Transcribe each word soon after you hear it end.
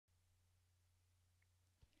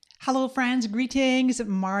Hello, friends. Greetings.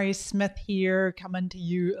 Mari Smith here, coming to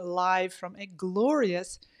you live from a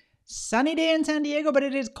glorious sunny day in San Diego, but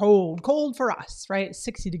it is cold for us, right? It's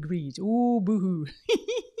 60 degrees. Ooh, boo-hoo.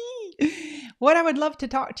 What I would love to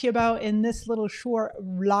talk to you about in this little short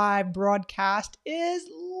live broadcast is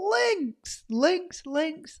links.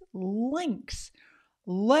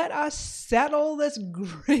 Let us settle this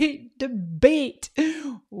great debate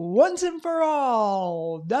once and for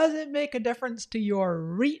all. Does it make a difference to your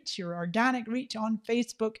reach, your organic reach on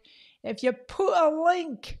Facebook, if you put a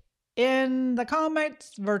link in the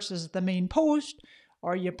comments versus the main post,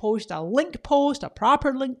 or you post a link post, a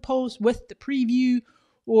proper link post with the preview,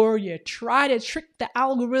 or you try to trick the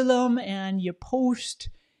algorithm and you post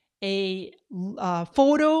a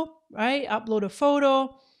photo, right? Upload a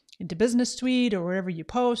photo into Business Suite or wherever you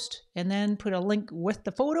post, and then put a link with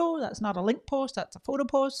the photo. That's not a link post, that's a photo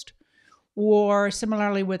post. Or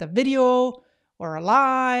similarly with a video or a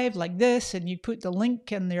live like this, and you put the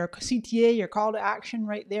link in their CTA, your call to action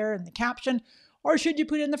right there in the caption. Or should you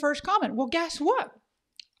put it in the first comment? Well, guess what?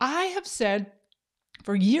 I have said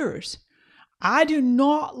for years, I do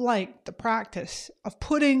not like the practice of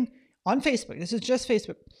putting on Facebook, this is just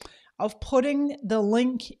Facebook, of putting the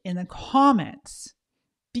link in the comments.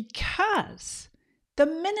 Because the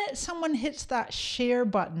minute someone hits that share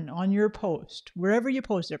button on your post, wherever you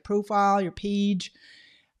post, your profile, your page,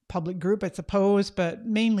 public group, I suppose, but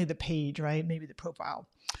mainly the page, right? Maybe the profile.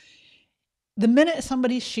 The minute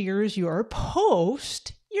somebody shares your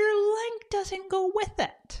post, your link doesn't go with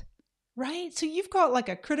it, right? So you've got like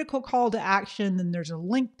a critical call to action, and there's a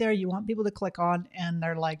link there you want people to click on, and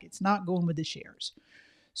they're like, it's not going with the shares.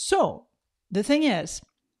 So the thing is,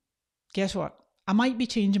 guess what? I might be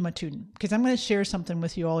changing my tune because I'm going to share something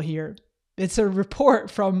with you all here. It's a report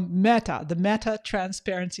from Meta, the Meta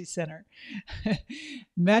Transparency Center.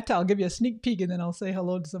 Meta, I'll give you a sneak peek and then I'll say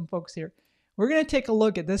hello to some folks here. We're going to take a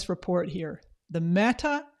look at this report here. The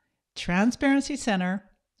Meta Transparency Center.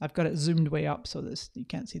 I've got it zoomed way up so this you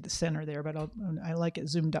can't see the center there, but I like it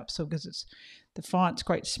zoomed up so because the font's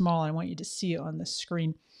quite small. I want you to see it on the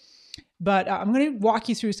screen. But I'm going to walk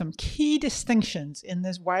you through some key distinctions in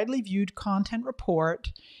this widely viewed content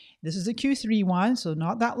report. This is a Q3 one, so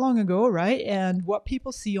not that long ago, right? And what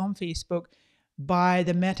people see on Facebook by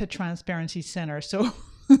the Meta Transparency Center. So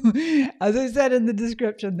as I said in the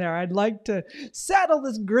description there, I'd like to settle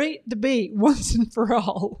this great debate once and for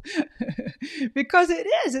all. Because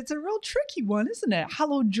it's a real tricky one, isn't it?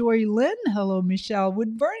 Hello, Joy Lynn. Hello, Michelle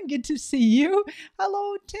Woodburn. Good to see you.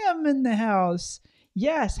 Hello, Tim in the house.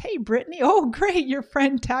 Yes. Hey, Brittany. Oh, great. Your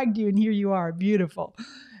friend tagged you and here you are. Beautiful.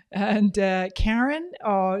 And Karen,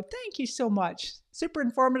 oh, thank you so much. Super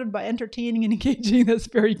informative but entertaining and engaging. That's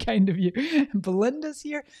very kind of you. And Belinda's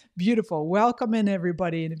here. Beautiful. Welcome in,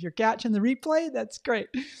 everybody. And if you're catching the replay, that's great.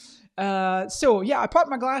 So yeah, I put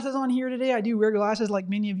my glasses on here today. I do wear glasses like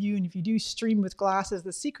many of you. And if you do stream with glasses,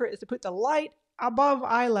 the secret is to put the light above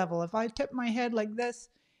eye level. If I tip my head like this,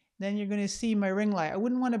 then you're going to see my ring light. I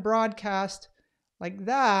wouldn't want to broadcast like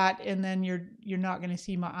that, and then you're not going to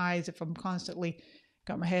see my eyes if I'm constantly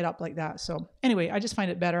got my head up like that. So anyway, I just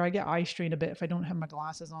find it better. I get eye strain a bit if I don't have my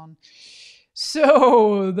glasses on.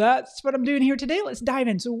 So that's what I'm doing here today. Let's dive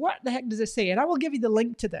in. So what the heck does it say? And I will give you the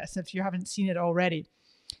link to this if you haven't seen it already.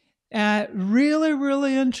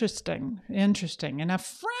 Really interesting. And a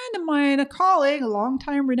friend of mine, a colleague, a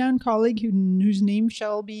longtime renowned colleague whose name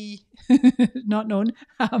shall be not known.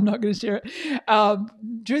 I'm not going to share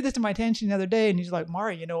it. Drew this to my attention the other day, and he's like,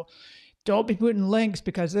 Mari, don't be putting links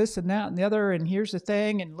because this and that and the other, and here's the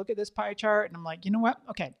thing, and look at this pie chart. And I'm like, you know what?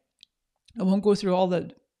 Okay. I won't go through all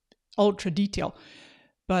the ultra detail,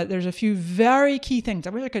 but there's a few very key things.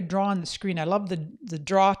 I wish I could draw on the screen. I love the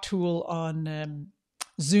draw tool on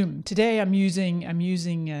Zoom. Today I'm using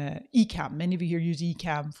Ecamm. Many of you here use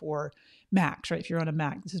Ecamm for Macs, right? If you're on a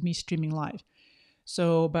Mac, this is me streaming live.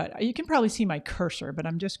 So, but you can probably see my cursor, but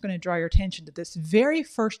I'm just going to draw your attention to this very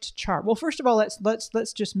first chart. Well, first of all,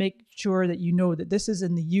 let's just make sure that you know that this is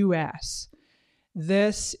in the US.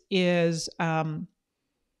 This is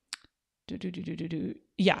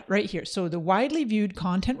yeah, right here. So the widely viewed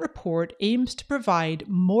content report aims to provide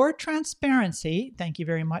more transparency. Thank you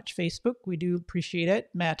very much, Facebook. We do appreciate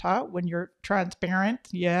it. Meta, when you're transparent.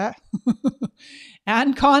 Yeah.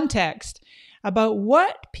 And context about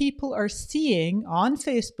what people are seeing on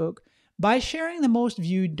Facebook by sharing the most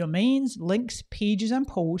viewed domains, links, pages, and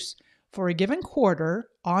posts for a given quarter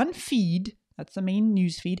on feed. That's the main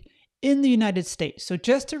news feed in the United States. So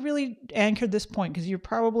just to really anchor this point, because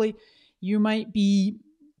you might be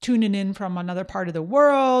tuning in from another part of the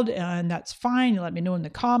world, and that's fine. You let me know in the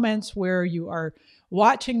comments where you are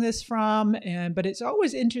watching this from. But it's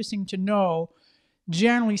always interesting to know,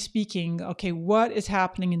 generally speaking, okay, what is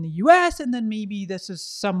happening in the US? And then maybe this is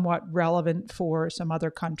somewhat relevant for some other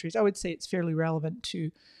countries. I would say it's fairly relevant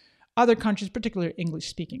to other countries, particularly English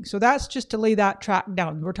speaking. So that's just to lay that track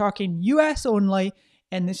down. We're talking US only,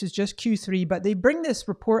 and this is just Q3, but they bring this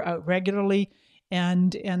report out regularly,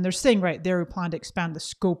 and they're saying right there we plan to expand the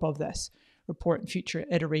scope of this report in future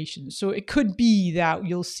iterations. So it could be that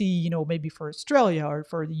you'll see, maybe for Australia or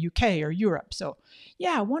for the UK or Europe. So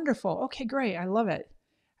yeah, wonderful. Okay, great. I love it.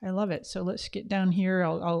 So let's get down here.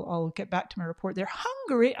 I'll get back to my report there.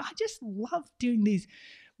 Hungary. I just love doing these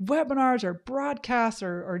webinars or broadcasts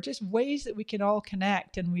or just ways that we can all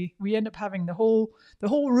connect, and we end up having the whole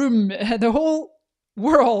room, the whole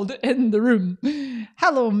world in the room.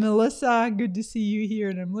 Hello, Melissa. Good to see you here.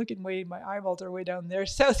 And I'm looking my eyeballs are way down there.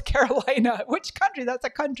 South Carolina. Which country? That's a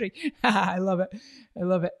country. I love it.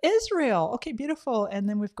 Israel. Okay, beautiful. And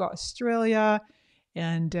then we've got Australia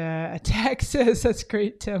and Texas. That's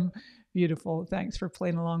great, Tim. Beautiful. Thanks for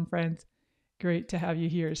playing along, friends. Great to have you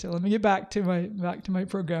here. So let me get back to my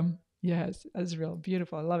program. Yes, Israel.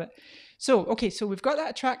 Beautiful. I love it. So, okay, so we've got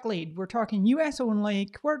that track laid. We're talking US only,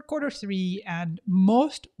 quarter 3, and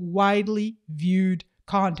most widely viewed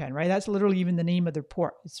content, right? That's literally even the name of the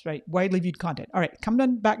report. It's right, widely viewed content. All right,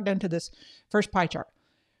 back down to this first pie chart.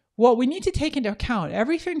 What we need to take into account,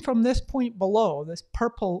 everything from this point below, this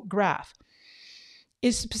purple graph,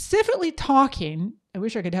 is specifically talking. I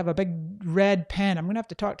wish I could have a big red pen. I'm going to have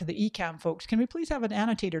to talk to the eCam folks. Can we please have an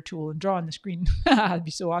annotator tool and draw on the screen? That'd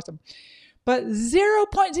be so awesome. But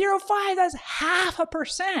 0.05, that's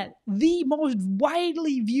 0.5%. The most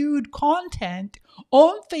widely viewed content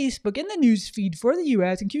on Facebook in the news feed for the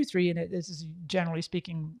US in Q3, and this is generally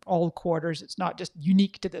speaking all quarters. It's not just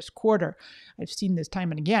unique to this quarter. I've seen this time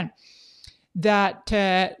and again. That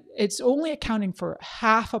it's only accounting for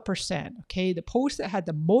 0.5%. Okay, the post that had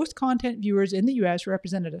the most content viewers in the US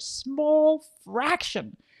represented a small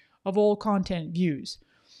fraction of all content views,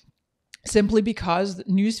 simply because the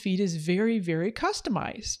newsfeed is very, very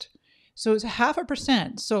customized. So it's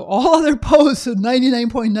 0.5%. So all other posts are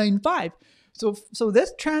 99.95. So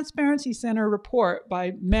this Transparency Center report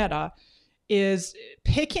by Meta is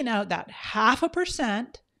picking out that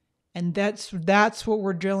 0.5%, and that's what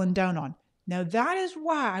we're drilling down on. Now, that is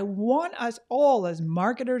why I want us all as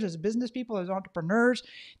marketers, as business people, as entrepreneurs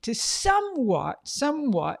to somewhat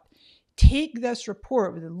take this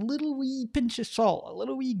report with a little wee pinch of salt, a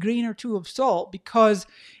little wee grain or two of salt, because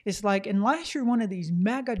it's like, unless you're one of these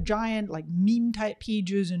mega giant like meme type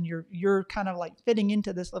pages and you're kind of like fitting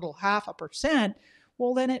into this little 0.5%,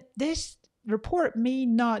 well, then this report may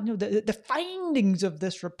not, the findings of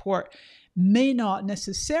this report may not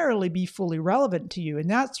necessarily be fully relevant to you. And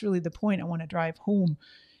that's really the point I want to drive home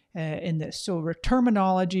in this. So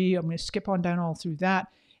terminology, I'm going to skip on down all through that.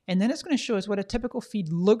 And then it's going to show us what a typical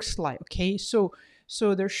feed looks like. Okay, so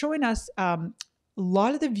they're showing us a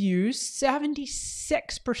lot of the views,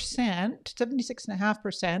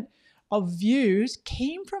 76.5% of views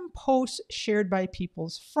came from posts shared by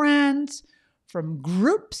people's friends, from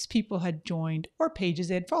groups people had joined, or pages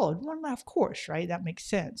they had followed. Well, of course, right? That makes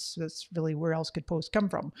sense. That's really where else could posts come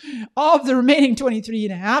from. Of the remaining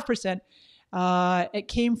 23.5%, it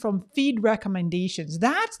came from feed recommendations.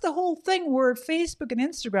 That's the whole thing where Facebook and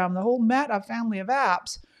Instagram, the whole Meta family of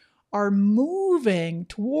apps, are moving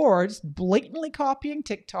towards blatantly copying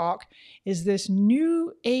TikTok, is this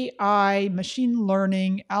new AI, machine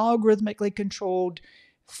learning, algorithmically controlled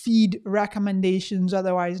feed recommendations,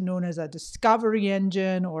 otherwise known as a discovery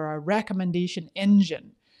engine or a recommendation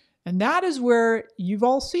engine. And that is where you've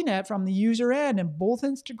all seen it from the user end in both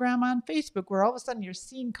Instagram and Facebook, where all of a sudden you're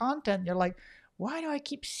seeing content. You're like, why do I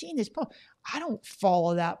keep seeing this post? I don't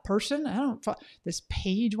follow that person. I don't follow this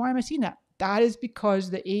page. Why am I seeing that? That is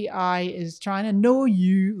because the AI is trying to know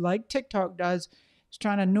you like TikTok does. It's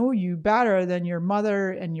trying to know you better than your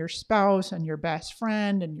mother and your spouse and your best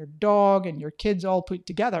friend and your dog and your kids all put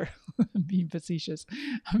together. I'm being facetious.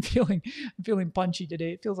 I'm feeling punchy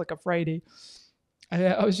today. It feels like a Friday.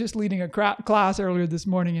 I was just leading a class earlier this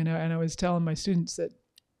morning, and I was telling my students that,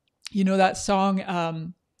 that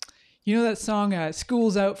song,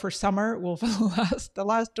 "School's Out for Summer." Well, for the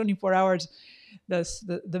last 24 hours,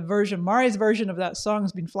 the version, Mari's version of that song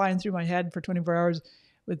has been flying through my head for 24 hours.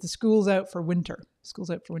 With the school's out for winter,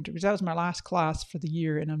 because that was my last class for the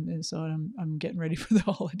year, and I'm getting ready for the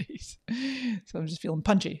holidays, so I'm just feeling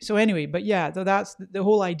punchy. So anyway, but yeah, so that's the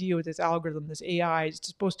whole idea with this algorithm. This AI is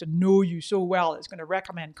supposed to know you so well it's going to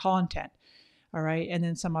recommend content All right. And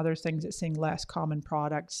then some other things that's saying less common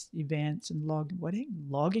products, events, and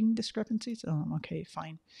logging discrepancies. Oh, okay,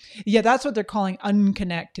 fine. Yeah, that's what they're calling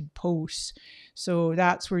unconnected posts. So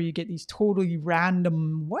that's where you get these totally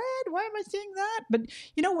random, what? Why am I saying that? But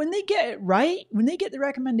when they get it right, when they get the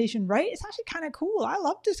recommendation right, it's actually kind of cool. I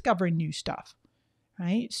love discovering new stuff.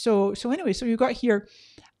 Right. So anyway, so you've got here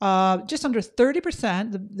just under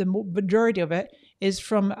 30%, the majority of it is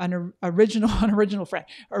from an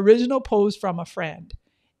original post from a friend.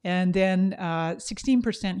 And then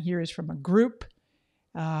 16% here is from a group.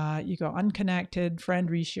 You go unconnected, friend,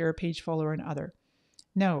 reshare, page follower, and other.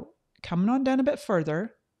 Now, coming on down a bit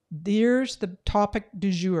further, there's the topic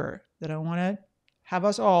du jour that I want to have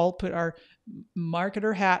us all put our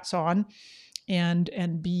marketer hats on and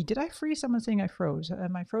be, did I freeze? Someone saying I froze.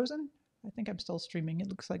 Am I frozen? I think I'm still streaming. It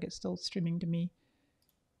looks like it's still streaming to me.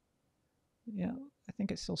 Yeah, I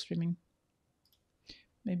think it's still streaming.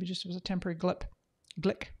 Maybe just was a temporary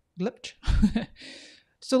glitch.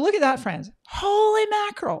 So look at that, friends. Holy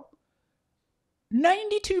mackerel.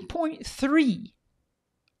 92.3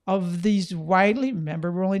 of these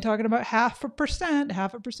remember we're only talking about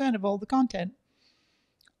 0.5% of all the content.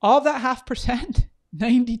 Of that 0.5%,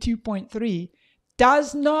 92.3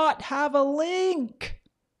 does not have a link.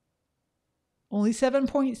 Only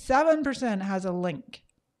 7.7% has a link.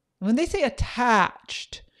 When they say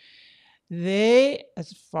attached,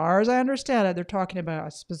 as far as I understand it, they're talking about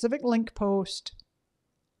a specific link post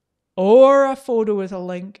or a photo with a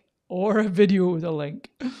link or a video with a link.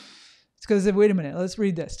 It's because, wait a minute, let's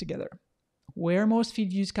read this together. Where most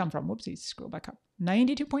feed views come from. Whoopsie, scroll back up.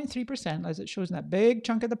 92.3%, as it shows in that big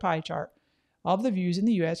chunk of the pie chart, of the views in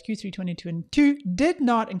the US Q3 2022 did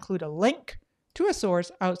not include a link to a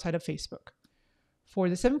source outside of Facebook. For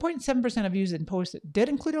the 7.7% of views in posts that did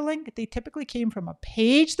include a link, they typically came from a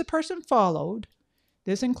page the person followed.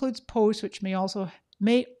 This includes posts which may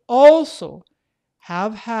also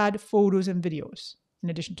have had photos and videos in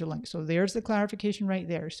addition to links. So there's the clarification right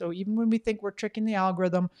there. So even when we think we're tricking the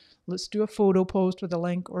algorithm, let's do a photo post with a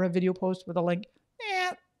link or a video post with a link.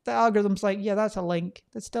 The algorithm's like, yeah, that's a link.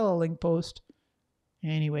 That's still a link post.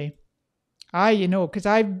 Anyway, because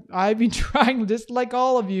I've been trying, just like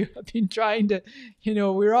all of you, I've been trying to,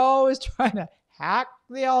 we're always trying to hack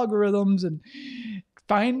the algorithms and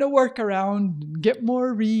find a workaround and get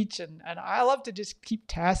more reach. And I love to just keep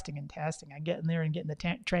testing and testing. I get in there and get in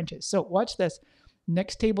the trenches. So watch this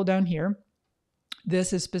next table down here.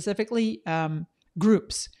 This is specifically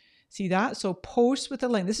groups. See that? So posts with a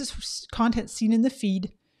link. This is content seen in the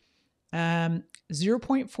feed.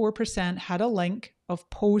 0.4% had a link of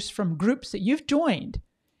posts from groups that you've joined.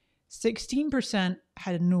 16%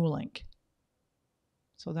 had no link.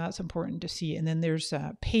 So that's important to see. And then there's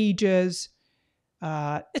pages. It's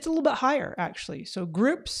a little bit higher, actually. So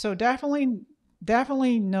groups. So definitely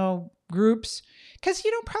no groups. Because,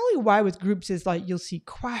 probably why with groups is like you'll see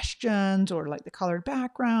questions or like the colored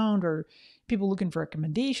background or people looking for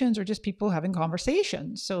recommendations or just people having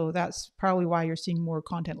conversations. So that's probably why you're seeing more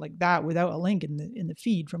content like that without a link in the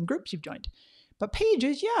feed from groups you've joined. But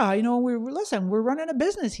pages, yeah, we're running a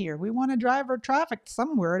business here. We want to drive our traffic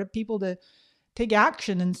somewhere to people to take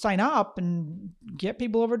action and sign up and get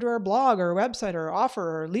people over to our blog or website or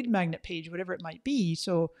offer or lead magnet page, whatever it might be.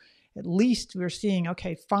 So at least we're seeing,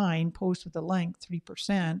 okay, fine, post with a link,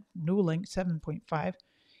 3%, no link, 7.5.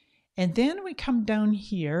 And then we come down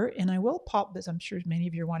here, and I will pop this. I'm sure many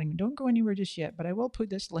of you are wanting, don't go anywhere just yet, but I will put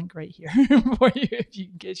this link right here for you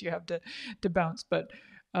in case you have to bounce. But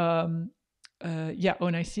yeah,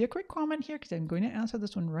 and I see a quick comment here because I'm going to answer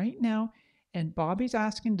this one right now. And Bobby's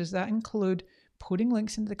asking, does that include putting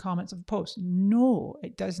links into the comments of a post? No,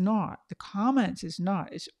 it does not. The comments is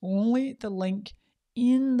not. It's only the link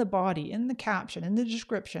in the body, in the caption, in the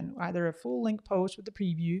description, either a full link post with the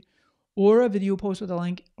preview or a video post with a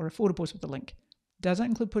link or a photo post with a link. Doesn't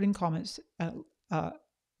include putting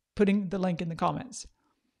putting the link in the comments.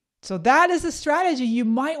 So that is a strategy you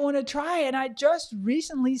might want to try. And I just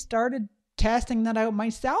recently started testing that out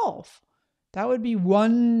myself. That would be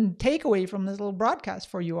one takeaway from this little broadcast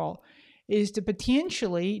for you all, is to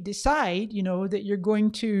potentially decide, that you're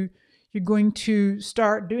going to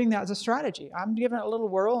start doing that as a strategy. I'm giving it a little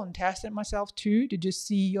whirl and testing it myself too, to just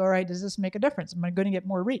see, all right, does this make a difference? Am I going to get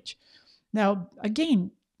more reach? Now,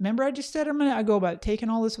 again, remember I just said a minute ago about taking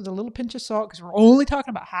all this with a little pinch of salt, because we're only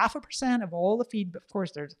talking about 0.5% of all the feed, but of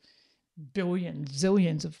course there's billions,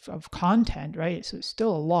 zillions of content, right? So it's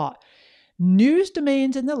still a lot. News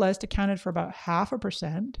domains in the list accounted for about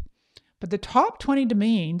 0.5%, but the top 20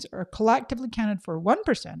 domains are collectively counted for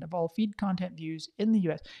 1% of all feed content views in the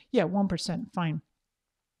US. Yeah, 1%, fine.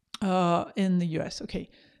 In the US, okay.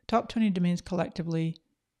 Top 20 domains collectively.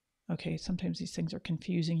 Okay, sometimes these things are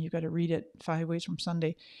confusing. You've got to read it 5 ways from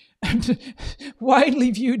Sunday.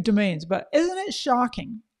 Widely viewed domains. But isn't it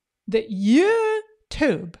shocking that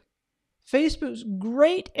YouTube, Facebook's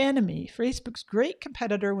great enemy, Facebook's great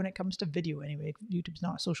competitor when it comes to video anyway. YouTube's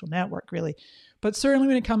not a social network really, but certainly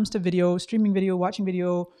when it comes to video, streaming video, watching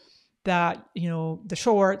video, that, the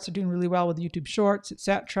shorts are doing really well with YouTube shorts,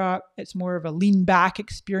 etc. It's more of a lean back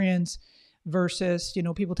experience versus,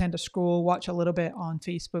 people tend to scroll, watch a little bit on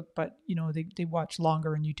Facebook, but, they watch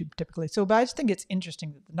longer on YouTube typically. So, but I just think it's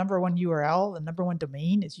interesting that the number one URL, the number one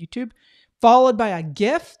domain is YouTube, followed by a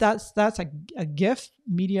GIF. That's a GIF,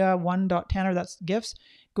 media1.tenor, that's GIFs.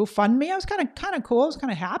 GoFundMe, I was kind of cool. I was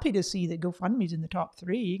kind of happy to see that GoFundMe's in the top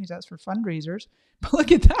 3 because that's for fundraisers. But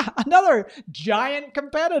look at that, another giant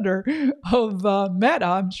competitor of Meta.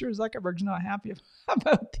 I'm sure Zuckerberg's not happy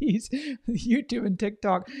about these, YouTube and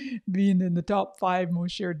TikTok being in the top 5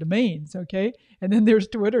 most shared domains, okay? And then there's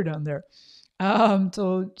Twitter down there.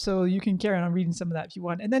 So you can carry on reading some of that if you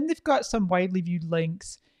want. And then they've got some widely viewed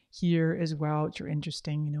links here as well, which are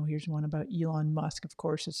interesting. Here's one about Elon Musk, of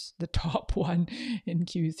course, is the top one in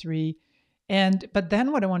Q3. But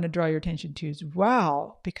then what I want to draw your attention to as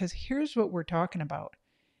well, because here's what we're talking about.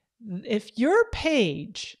 If your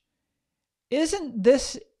page isn't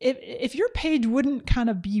this, if your page wouldn't kind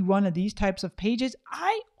of be one of these types of pages,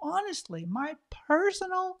 I honestly, my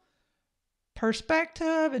personal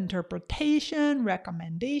perspective, interpretation,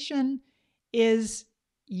 recommendation is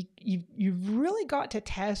you've really got to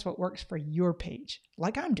test what works for your page,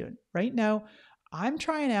 like I'm doing right now. I'm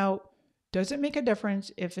trying out, does it make a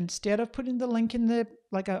difference if instead of putting the link in the,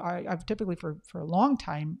 like I've typically for a long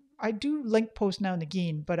time, I do link posts now and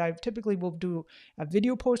again, but I typically will do a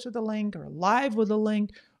video post with a link or a live with a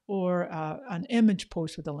link or an image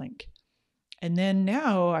post with a link. And then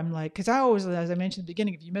now I'm like, because I always, as I mentioned at the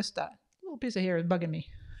beginning, if you missed that, little piece of hair is bugging me.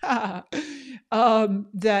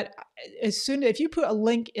 That if you put a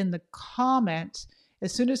link in the comments,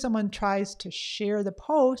 as soon as someone tries to share the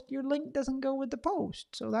post, your link doesn't go with the post.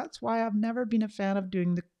 So that's why I've never been a fan of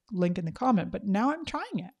doing the link in the comment, but now I'm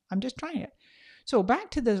trying it. I'm just trying it. So back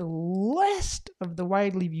to this list of the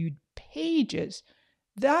widely viewed pages.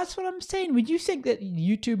 That's what I'm saying. When you think that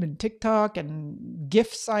YouTube and TikTok and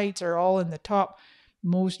GIF sites are all in the top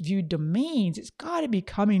most viewed domains, it's got to be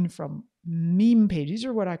coming from meme pages. These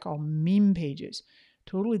are what I call meme pages.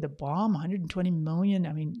 Totally the bomb, 120 million.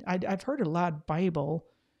 I mean, I've heard of Lad Bible.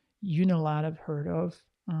 Unilad I've heard of.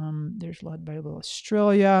 There's Lad Bible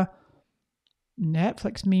Australia.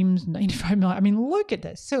 Netflix memes, 95 million. I mean, look at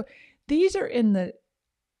this. So these are in the,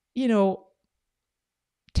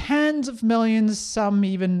 tens of millions, some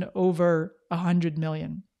even over 100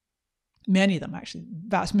 million. Many of them, actually,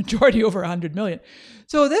 vast majority over 100 million.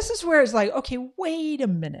 So this is where it's like, okay, wait a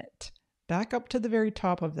minute. Back up to the very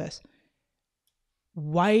top of this.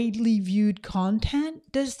 Widely viewed content?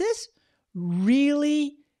 Does this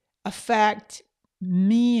really affect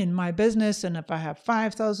me and my business? And if I have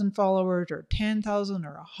 5,000 followers or 10,000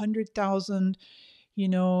 or 100,000,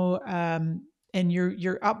 and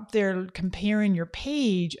you're up there comparing your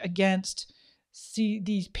page against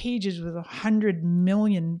these pages with 100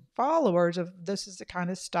 million followers, of this is the kind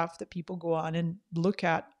of stuff that people go on and look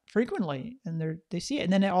at frequently, and they see it.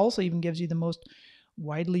 And then it also even gives you the most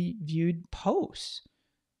widely viewed posts.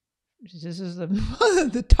 This is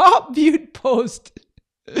the top viewed post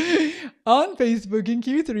on Facebook in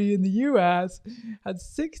Q3 in the US, had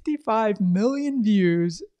 65 million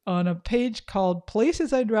views on a page called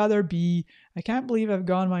Places I'd Rather Be. I can't believe I've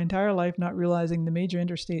gone my entire life not realizing the major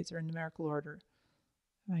interstates are in numerical order.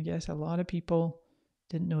 I guess a lot of people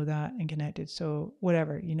didn't know that and connected. So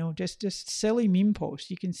whatever, just silly meme posts.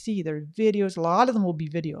 You can see there are videos. A lot of them will be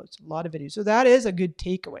videos, a lot of videos. So that is a good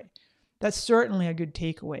takeaway. That's certainly a good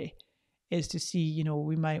takeaway, is to see,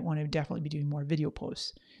 we might want to definitely be doing more video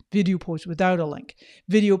posts without a link,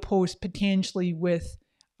 video posts potentially with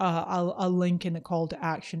a link and a call to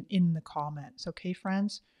action in the comments. Okay,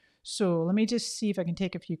 friends? So let me just see if I can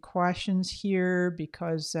take a few questions here,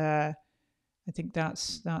 because I think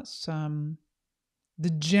that's the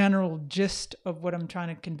general gist of what I'm trying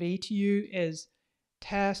to convey to you is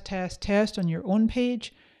test on your own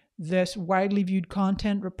page. This widely viewed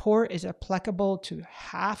content report is applicable to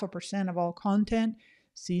 0.5% of all content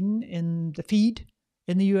seen in the feed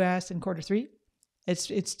in the US in Q3.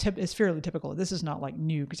 It's fairly typical. This is not like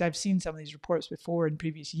new, because I've seen some of these reports before in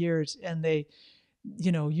previous years, and they,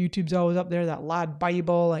 YouTube's always up there, that Lad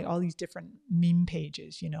Bible, like all these different meme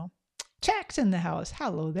pages, Jack's in the house.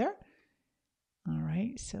 Hello there. All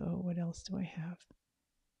right. So what else do I have?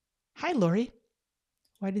 Hi, Lori.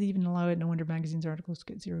 Why do they even allow it? No wonder magazines articles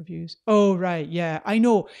get 0 views. Oh, right. Yeah, I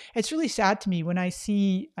know. It's really sad to me when I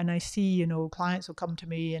see, clients will come to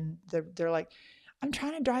me and they're like, I'm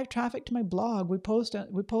trying to drive traffic to my blog. We post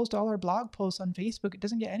all our blog posts on Facebook. It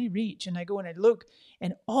doesn't get any reach. And I go and I look,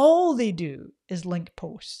 and all they do is link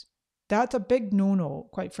posts. That's a big no-no,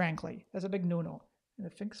 quite frankly. That's a big no-no. And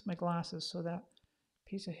I fix my glasses so that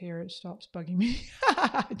piece of hair, it stops bugging me.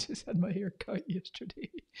 I just had my hair cut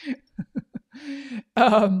yesterday.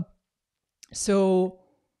 So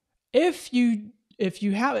if you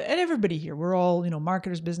have, and everybody here, we're all,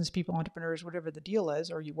 marketers, business people, entrepreneurs, whatever the deal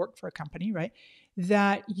is, or you work for a company, right?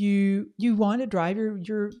 That you want to drive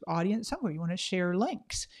your audience somewhere. You want to share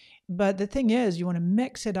links. But the thing is, you want to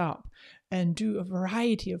mix it up and do a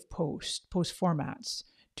variety of post formats.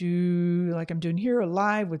 Do like I'm doing here, a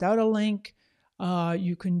live without a link.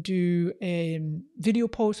 You can do a video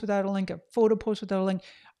post without a link, a photo post without a link.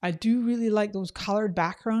 I do really like those colored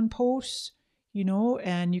background posts,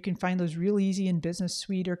 and you can find those real easy in Business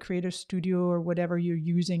Suite or Creator Studio or whatever you're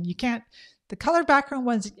using. The colored background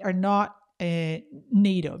ones are not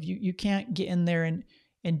native. You can't get in there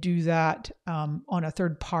and do that on a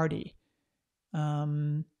third party. Let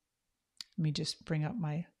me just bring up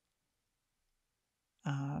my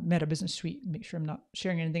Meta Business Suite, make sure I'm not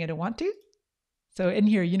sharing anything I don't want to. So in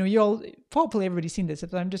here, you'll hopefully everybody's seen this.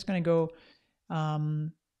 If I'm just going to go,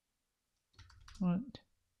 what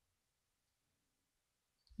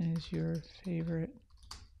is your favorite?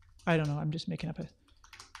 I don't know. I'm just making up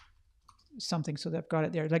something so that I've got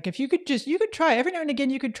it there. Like if you could try every now and again,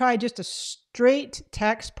 you could try just a straight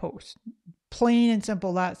text post, plain and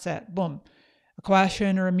simple. That's it. Boom. A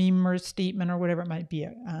question or a meme or a statement or whatever it might be.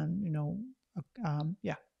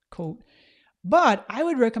 Quote. But I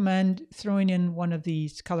would recommend throwing in one of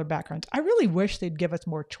these color backgrounds. I really wish they'd give us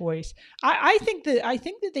more choice. I think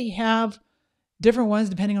that they have different ones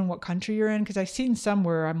depending on what country you're in, because I've seen some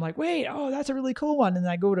where I'm like, wait, oh, that's a really cool one. And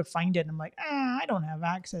then I go to find it and I'm like, I don't have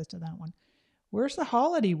access to that one. Where's the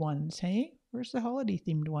holiday ones, hey? Where's the holiday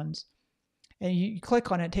themed ones? And you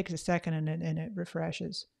click on it, it takes a second and it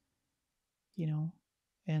refreshes,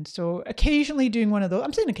 And so occasionally doing one of those,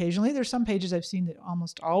 I'm saying occasionally, there's some pages I've seen that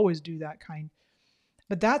almost always do that kind.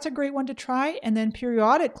 But that's a great one to try. And then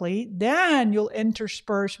periodically, then you'll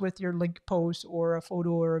intersperse with your link post or a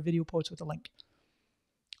photo or a video post with a link.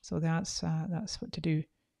 So that's what to do.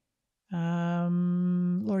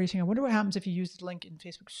 Laurie's saying, I wonder what happens if you use the link in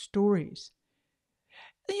Facebook stories.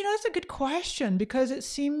 That's a good question, because it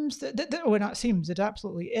seems that it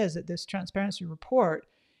absolutely is, that this transparency report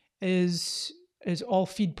is all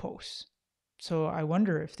feed posts. So I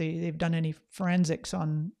wonder if they've done any forensics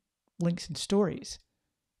on links and stories.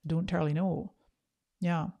 Don't entirely know.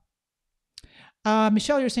 Yeah.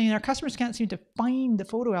 Michelle, you're saying our customers can't seem to find the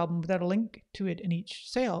photo album without a link to it in each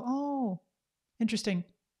sale. Oh, interesting.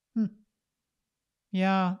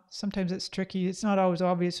 Yeah, sometimes it's tricky. It's not always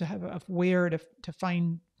obvious to have where to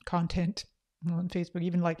find content on Facebook.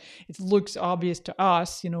 Even like it looks obvious to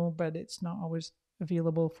us, but it's not always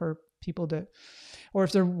available for people or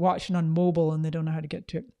if they're watching on mobile and they don't know how to get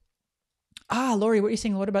to it. Laurie, what are you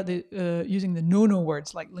saying? What about the using the no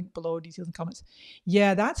words like link below, details and comments?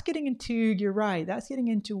 Yeah, you're right. That's getting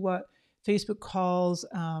into what Facebook calls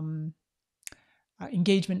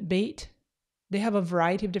engagement bait. They have a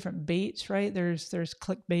variety of different baits, right? There's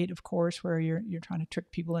clickbait, of course, where you're trying to trick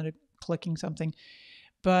people into clicking something.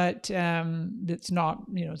 But it's not,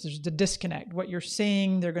 there's the disconnect. What you're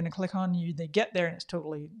saying, they're going to click on you, they get there and it's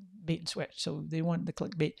totally bait and switch. So they want the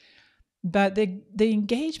clickbait. But the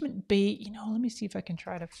engagement bait, let me see if I can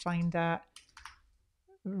try to find that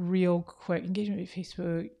real quick. Engagement bait,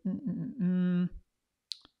 Facebook.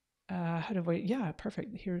 How do I? Yeah,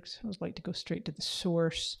 perfect. Here, I would like to go straight to the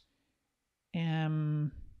source.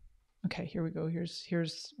 Okay, here we go.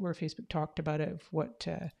 Here's where Facebook talked about it, of what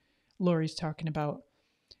Laurie's talking about.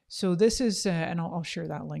 So this is, and I'll share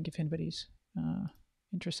that link if anybody's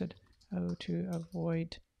interested. How to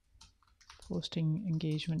avoid posting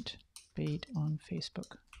engagement bait on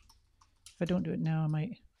Facebook. If I don't do it now, I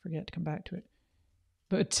might forget to come back to it.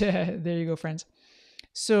 But there you go, friends.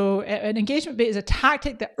 So an engagement bait is a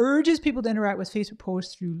tactic that urges people to interact with Facebook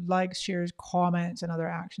posts through likes, shares, comments, and other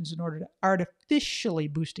actions in order to artificially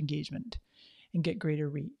boost engagement and get greater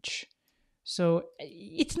reach. So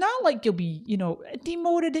it's not like you'll be,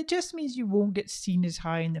 demoted. It just means you won't get seen as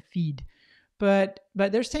high in the feed. But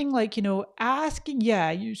they're saying asking,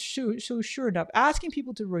 sure enough, asking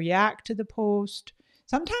people to react to the post.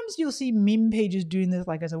 Sometimes you'll see meme pages doing this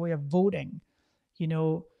as a way of voting,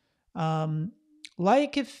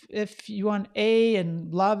 like if you want A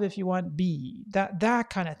and love if you want B, that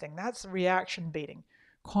kind of thing. That's reaction baiting.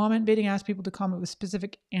 Comment baiting asks people to comment with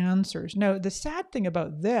specific answers. Now, the sad thing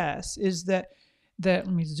about this is that let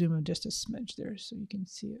me zoom in just a smidge there so you can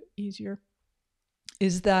see it easier,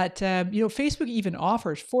 is that, Facebook even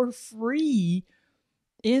offers for free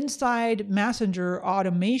inside Messenger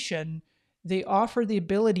automation. They offer the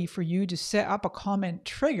ability for you to set up a comment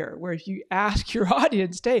trigger where if you ask your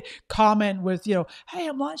audience, hey, comment with, hey,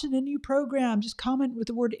 I'm launching a new program, just comment with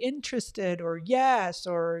the word interested or yes,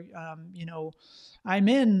 or, I'm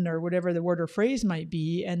in, or whatever the word or phrase might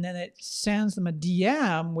be. And then it sends them a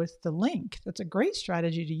DM with the link. That's a great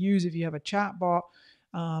strategy to use if you have a chat bot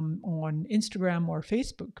on Instagram or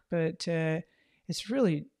Facebook. But it's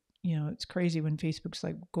really, it's crazy when Facebook's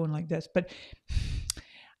like going like this. But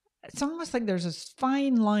it's almost like there's this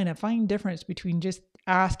fine line, a fine difference between just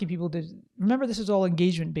asking people to, remember, this is all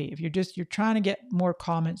engagement bait. If you're trying to get more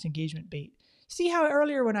comments, engagement bait. See how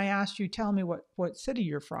earlier when I asked you, tell me what city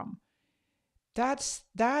you're from. That's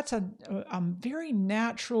a very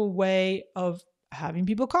natural way of having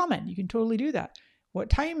people comment. You can totally do that.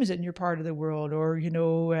 What time is it in your part of the world? Or,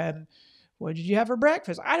 what did you have for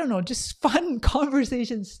breakfast? I don't know, just fun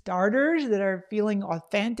conversation starters that are feeling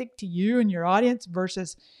authentic to you and your audience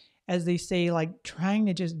versus, as they say, like trying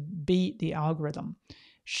to just bait the algorithm.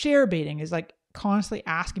 Share baiting is like constantly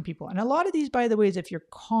asking people. And a lot of these, by the way, is if you're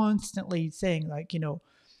constantly saying like,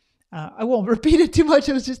 I won't repeat it too much.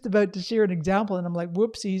 I was just about to share an example and I'm like,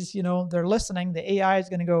 whoopsies, they're listening. The AI is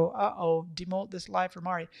going to go, demote this live from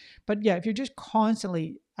Ari. But yeah, if you're just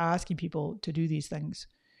constantly asking people to do these things,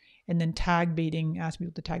 and then tag baiting, ask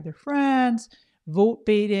people to tag their friends, vote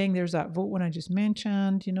baiting. There's that vote one I just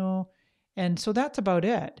mentioned, and so that's about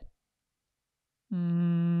it.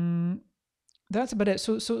 That's about it.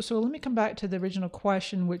 So let me come back to the original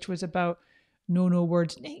question, which was about no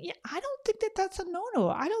words. Yeah, I don't think that's a no-no.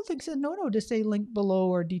 I don't think it's a no-no to say link below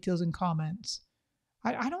or details in comments.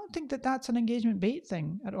 I don't think that's an engagement bait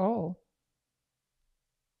thing at all.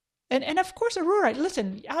 And of course, Aurora,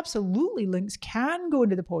 listen, absolutely links can go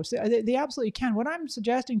into the post. They absolutely can. What I'm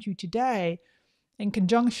suggesting to you today, in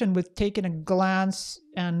conjunction with taking a glance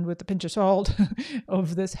and with a pinch of salt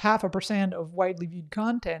of this 0.5% of widely viewed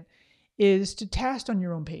content, is to test on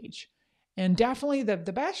your own page. And definitely the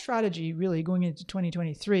best strategy really going into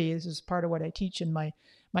 2023, this is part of what I teach in my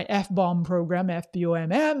FBOMM program,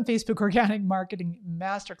 FBOMM, Facebook Organic Marketing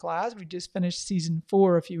Masterclass. We just finished season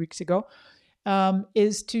 4 a few weeks ago.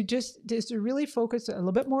 Is to really focus a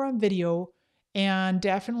little bit more on video and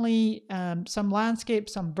definitely some landscape,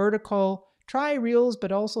 some vertical. Try reels,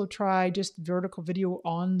 but also try just vertical video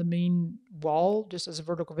on the main wall, just as a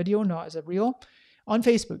vertical video, not as a reel. On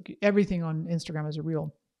Facebook, everything on Instagram is a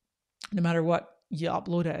reel. No matter what you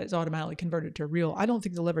upload it's automatically converted to a reel. I don't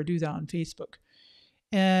think they'll ever do that on Facebook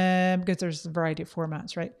because there's a variety of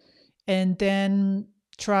formats, right? And then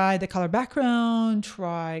try the color background,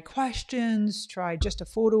 try questions, try just a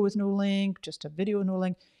photo with no link, just a video with no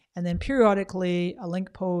link, and then periodically a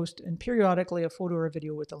link post and periodically a photo or a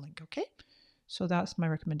video with a link, okay? So that's my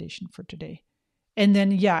recommendation for today. And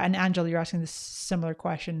then, yeah, and Angela, you're asking this similar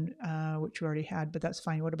question, which you already had, but that's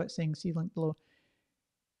fine. What about saying see link below?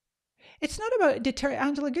 It's not about deterring,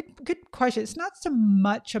 Angela, good question. It's not so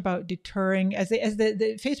much about deterring, as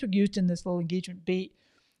the Facebook used in this little engagement bait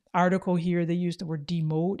article here, they use the word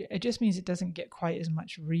demote. It just means it doesn't get quite as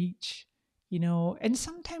much reach, and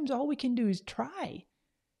sometimes all we can do is try,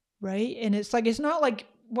 right? And it's not like,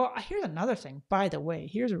 well, here's another thing, by the way,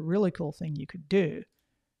 here's a really cool thing you could do.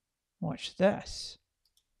 Watch this.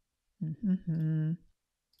 Bear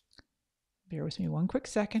with me one quick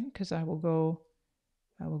second, because I will go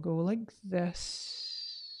like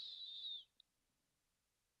this.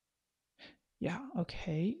 Yeah,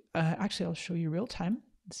 okay. Actually, I'll show you real time.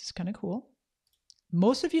 This is kind of cool.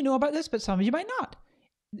 Most of you know about this, but some of you might not.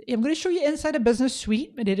 I'm going to show you inside a business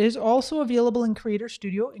suite, but it is also available in Creator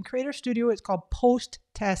Studio. In Creator Studio, it's called post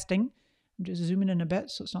testing. I'm just zooming in a bit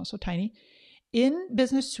so it's not so tiny. In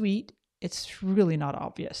Business Suite, it's really not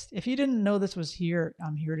obvious. If you didn't know this was here,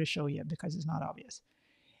 I'm here to show you because it's not obvious.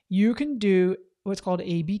 You can do what's called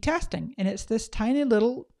A/B testing, and it's this tiny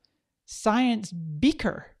little science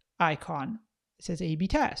beaker icon. It says A/B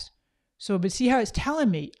test. So, but see how it's telling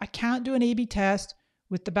me I can't do an A/B test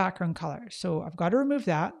with the background color. So I've got to remove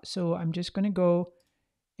that. So I'm just going to go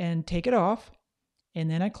and take it off.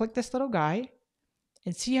 And then I click this little guy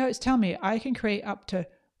and see how it's telling me I can create up to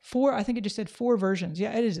 4, I think it just said 4 versions.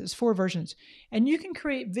 Yeah, it is. It's 4 versions. And you can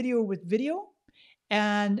create video with video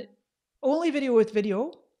and only video with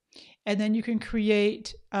video. And then you can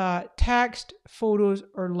create text, photos,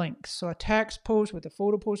 or links. So a text post with a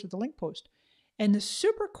photo post with a link post. And the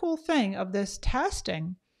super cool thing of this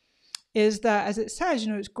testing is that, as it says,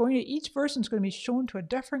 it's going to, each person is going to be shown to a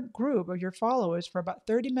different group of your followers for about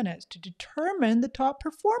 30 minutes to determine the top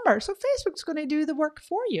performer. So Facebook's going to do the work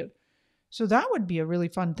for you. So that would be a really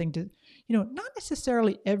fun thing to, not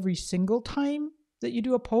necessarily every single time that you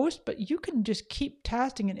do a post, but you can just keep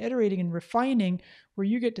testing and iterating and refining where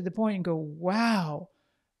you get to the point and go, wow,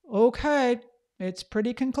 okay, it's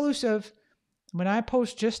pretty conclusive. When I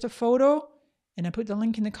post just a photo and I put the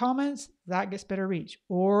link in the comments, that gets better reach.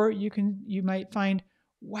 Or you might find,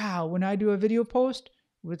 wow, when I do a video post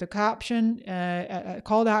with a caption, a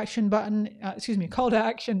call to action button, call to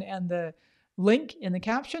action and the link in the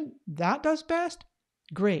caption, that does best.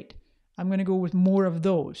 Great. I'm going to go with more of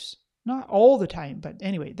those. Not all the time, but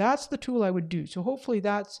anyway, that's the tool I would do. So hopefully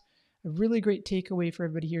that's a really great takeaway for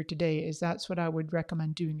everybody here today, is that's what I would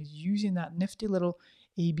recommend doing, is using that nifty little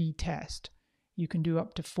A/B test. You can do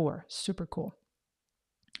up to 4. Super cool.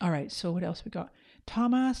 All right, so what else we got?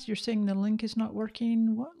 Thomas, you're saying the link is not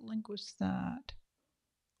working. What link was that?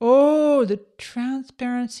 Oh, the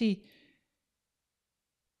transparency.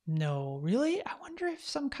 No, really? I wonder if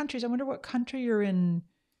some countries, I wonder what country you're in,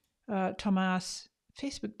 Thomas.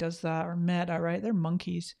 Facebook does that, or Meta, right? They're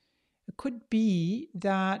monkeys. It could be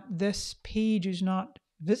that this page is not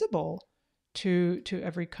visible to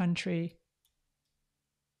every country.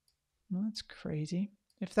 Well, that's crazy.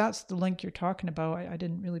 If that's the link you're talking about, I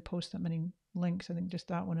didn't really post that many links. I think just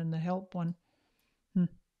that one and the help one.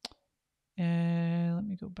 And let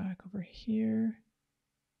me go back over here.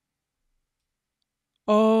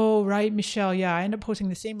 Oh, right, Michelle. Yeah, I end up posting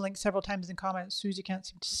the same link several times in comments. Susie can't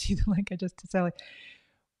seem to see the link I just did. Sally.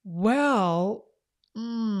 Well,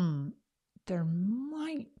 there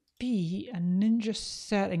might be a ninja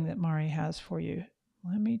setting that Mari has for you.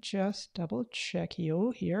 Let me just double check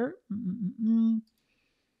here.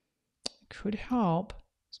 Could help.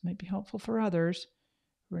 This might be helpful for others.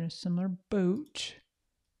 We're in a similar boat.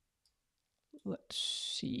 Let's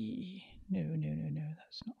see. No,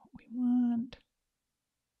 that's not what we want.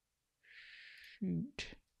 Shoot.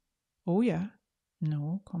 Oh yeah.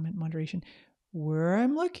 No, comment moderation. Where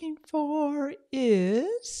I'm looking for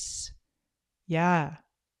is, yeah,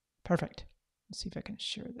 perfect. Let's see if I can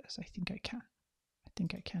share this. I think I can.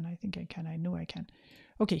 I know I can.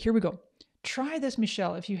 Okay, here we go. Try this,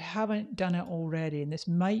 Michelle, if you haven't done it already, and this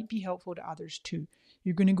might be helpful to others too.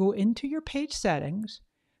 You're going to go into your page settings,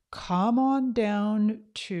 come on down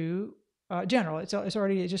to general. It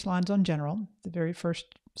just lands on general, the very first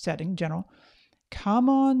setting, general. Come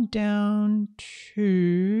on down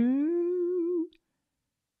to,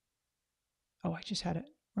 oh, I just had it.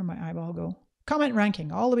 Where'd my eyeball go? Comment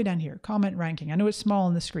ranking, all the way down here. Comment ranking. I know it's small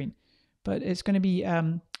on the screen, but it's going to be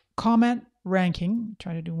comment ranking.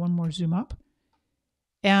 Try to do one more zoom up.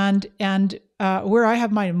 And where I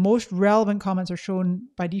have my most relevant comments are shown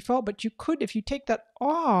by default, but you could, if you take that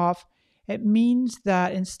off, it means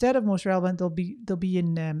that instead of most relevant, they'll be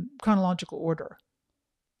in chronological order.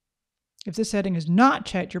 If this setting is not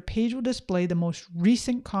checked, your page will display the most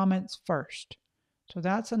recent comments first. So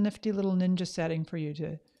that's a nifty little ninja setting for you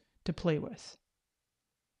to play with.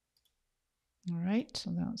 All right,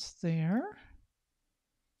 so that's there.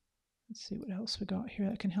 Let's see what else we got here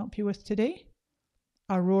that can help you with today.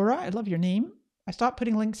 Aurora, I love your name. I stopped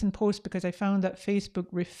putting links in posts because I found that Facebook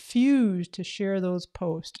refused to share those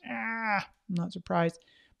posts. I'm not surprised.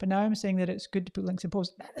 But now I'm saying that it's good to put links in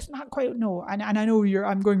posts. That is not quite, no. And I know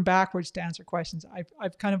I'm going backwards to answer questions.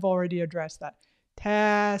 I've kind of already addressed that.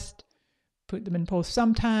 Test, put them in posts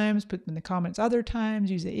sometimes, put them in the comments other times,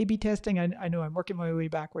 use the A/B testing. I know I'm working my way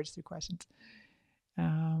backwards through questions.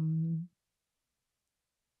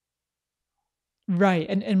 Right.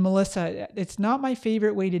 And Melissa, it's not my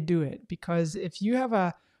favorite way to do it, because if you have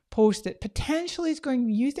a post that potentially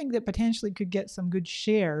you think that potentially could get some good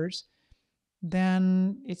shares,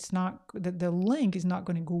 then it's not, the link is not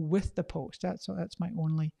going to go with the post. That's my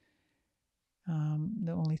only,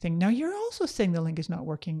 the only thing. Now you're also saying the link is not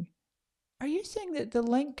working. Are you all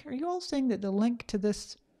saying that the link to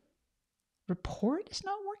this report is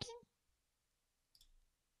not working?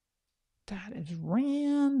 That is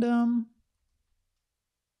random.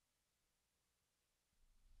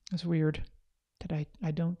 That's weird.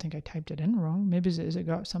 I don't think I typed it in wrong. Maybe is it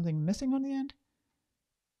got something missing on the end?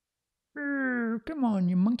 Come on,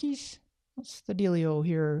 you monkeys. What's the dealio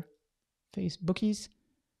here? Facebookies.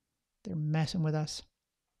 They're messing with us.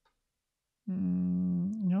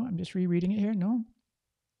 No, I'm just rereading it here. No.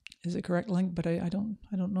 Is it correct link? But I don't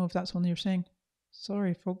know if that's one you're saying.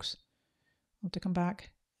 Sorry, folks. I'll have to come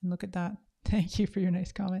back and look at that. Thank you for your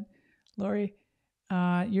nice comment. Lori,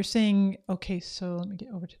 you're saying, okay, so let me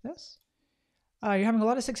get over to this. You're having a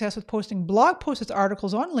lot of success with posting blog posts as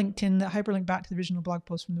articles on LinkedIn that hyperlink back to the original blog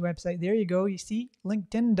post from the website. There you go. You see,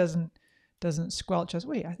 LinkedIn doesn't squelch us.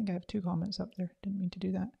 Wait, I think I have 2 comments up there. Didn't mean to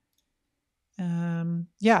do that.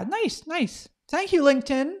 Yeah, nice. Thank you,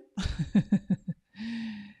 LinkedIn.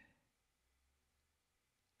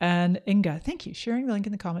 And Inga, thank you. Sharing the link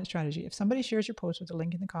in the comment strategy. If somebody shares your post with a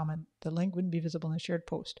link in the comment, the link wouldn't be visible in a shared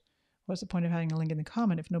post. What's the point of having a link in the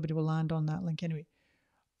comment if nobody will land on that link anyway?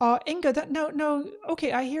 Inga, no.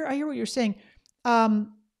 Okay, I hear what you're saying.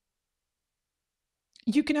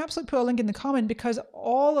 You can absolutely put a link in the comment because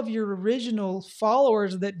all of your original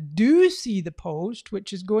followers that do see the post,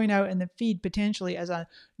 which is going out in the feed potentially as a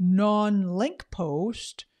non-link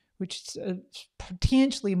post, which is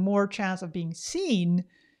potentially more chance of being seen,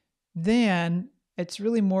 then it's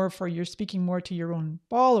really more for you're speaking more to your own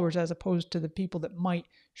followers as opposed to the people that might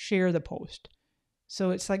share the post.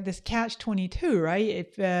 So it's like this catch-22, right?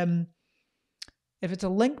 If it's a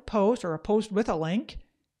link post or a post with a link,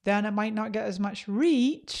 then it might not get as much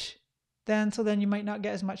reach. Then you might not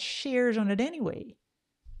get as much shares on it anyway.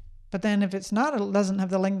 But then if it's not, it doesn't have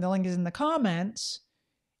the link is in the comments,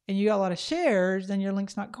 and you got a lot of shares, then your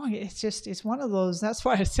link's not going. It's one of those. That's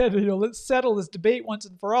why I said, let's settle this debate once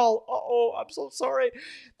and for all. I'm so sorry.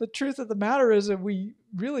 The truth of the matter is that we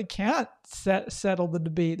really can't settle the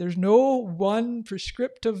debate. There's no one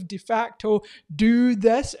prescriptive de facto, do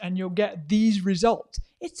this and you'll get these results.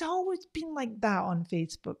 It's always been like that on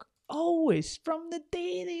Facebook. Always. From the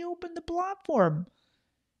day they opened the platform.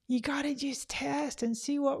 You got to just test and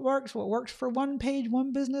see what works. What works for one page,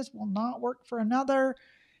 one business will not work for another.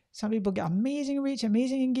 Some people get amazing reach,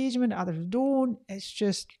 amazing engagement. Others don't. It's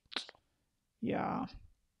just, yeah.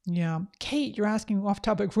 Kate, you're asking off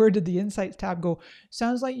topic, where did the Insights tab go?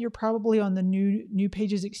 Sounds like you're probably on the new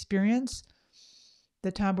pages experience,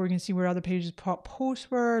 the tab where you can see where other pages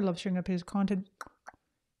posts were. Love sharing other pages content.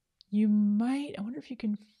 You might, I wonder if you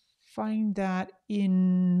can find that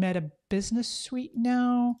in Meta Business Suite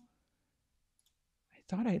now. I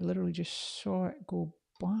thought I literally just saw it go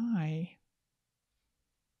by.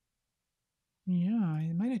 Yeah,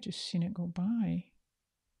 I might have just seen it go by.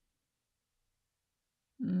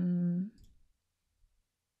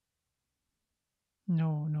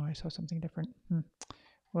 No, I saw something different.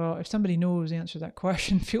 Well, if somebody knows the answer to that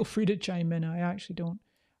question, feel free to chime in. I actually don't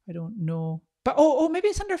know. But maybe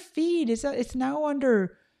it's under feed. It's now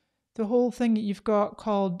under the whole thing that you've got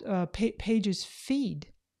called pages feed.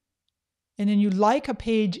 And then you like a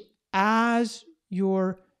page as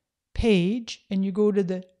your page and you go to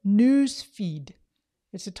the news feed.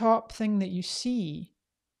 It's the top thing that you see.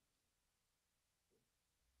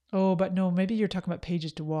 Oh, but no, maybe you're talking about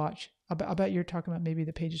pages to watch. I bet you're talking about maybe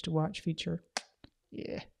the pages to watch feature.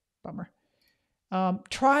 Yeah, bummer.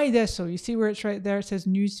 Try this. So you see where it's right there. It says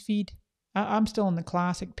news feed. I'm still on the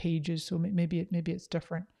classic pages, so maybe it's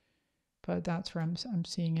different. But that's where I'm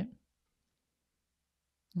seeing it.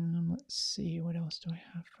 Let's see, what else do I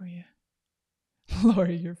have for you?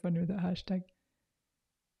 Laurie, you're funny with that hashtag.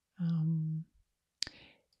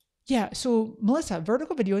 Yeah, so Melissa,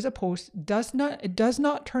 vertical video as a post does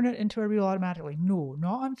not turn it into a reel automatically. No,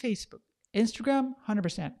 not on Facebook. Instagram,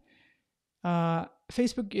 100%.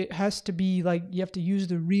 Facebook, it has to be like you have to use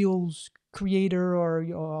the Reels creator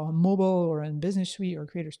or mobile or in Business Suite or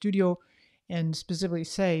Creator Studio, and specifically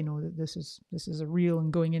say that this is a reel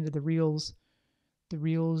and going into the Reels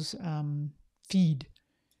feed.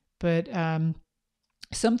 But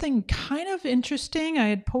something kind of interesting, I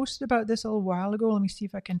had posted about this a little while ago. Let me see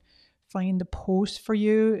if I can find the post for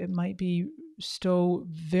you. It might be still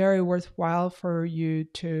very worthwhile for you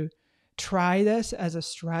to try this as a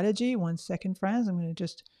strategy. 1 second, friends. I'm going to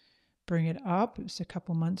just bring it up. It's a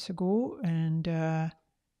couple months ago. And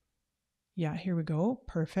yeah, here we go.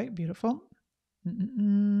 Perfect. Beautiful.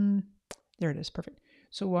 There it is. Perfect.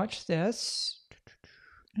 So watch this.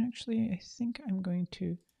 Actually, I think I'm going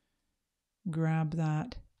to grab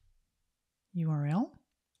that URL.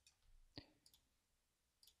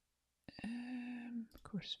 Of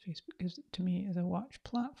course, Facebook gives it to me as a watch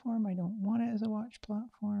platform. I don't want it as a watch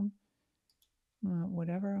platform.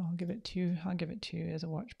 Whatever, I'll give it to you. I'll give it to you as a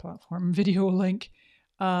watch platform video link.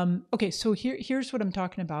 Okay, so here's what I'm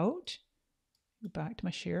talking about. Go back to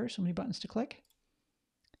my share. So many buttons to click.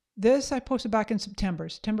 This I posted back in September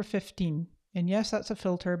 15. And yes, that's a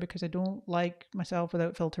filter because I don't like myself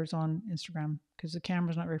without filters on Instagram because the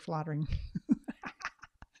camera's not very flattering.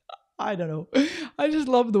 I don't know. I just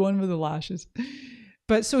love the one with the lashes.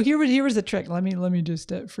 But so here was the trick. Let me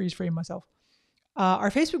just freeze frame myself.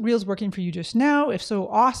 Are Facebook Reels working for you just now? If so,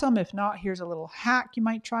 awesome. If not, here's a little hack you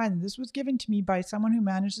might try. And this was given to me by someone who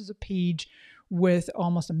manages a page with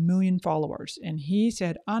almost 1 million followers. And he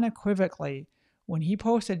said unequivocally, when he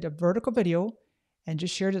posted a vertical video and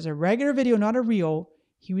just shared it as a regular video, not a reel,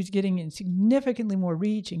 he was getting significantly more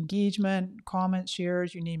reach, engagement, comments,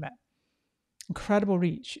 shares, you name it. Incredible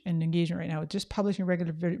reach and engagement right now. Just publishing a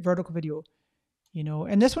regular vertical video,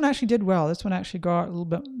 and this one actually did well. This one actually got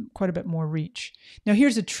quite a bit more reach. Now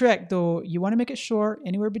here's a trick though. You want to make it short,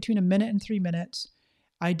 anywhere between 1 minute and 3 minutes.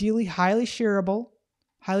 Ideally highly shareable,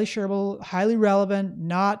 highly relevant,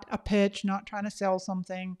 not a pitch, not trying to sell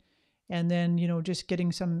something. And then, just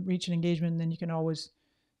getting some reach and engagement. And then you can always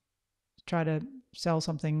try to sell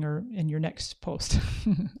something or in your next post.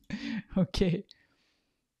 Okay.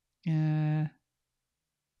 Any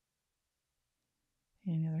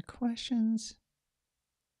other questions?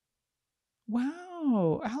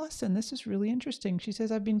 Wow, Allison, this is really interesting. She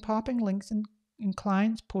says, I've been popping links in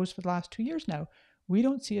clients' posts for the last 2 years now. We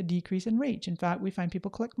don't see a decrease in reach. In fact, we find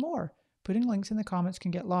people click more. Putting links in the comments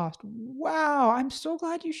can get lost. Wow, I'm so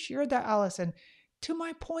glad you shared that, Allison. To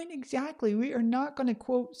my point exactly, we are not going to,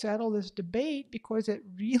 quote, settle this debate because it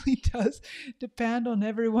really does depend on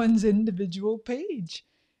everyone's individual page.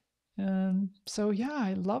 So yeah,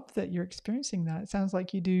 I love that you're experiencing that. It sounds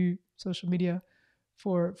like you do social media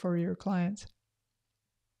for your clients.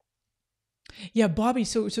 Yeah, Bobby,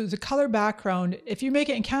 so the color background, if you make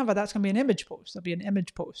it in Canva, that's going to be an image post. That'll be an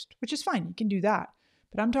image post, which is fine. You can do that.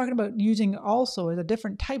 But I'm talking about using also as a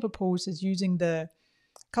different type of post is using the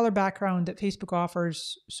color background that Facebook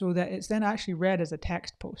offers so that it's then actually read as a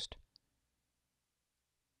text post.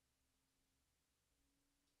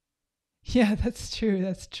 Yeah, that's true.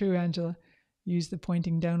 That's true, Angela. Use the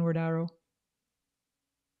pointing downward arrow.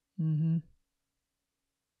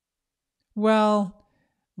 Well,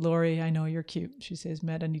 Lori, I know you're cute. She says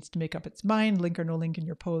Meta needs to make up its mind, link or no link in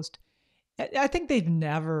your post. I think they've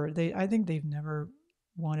never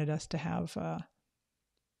wanted us to have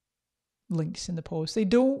links in the post. They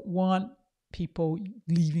don't want people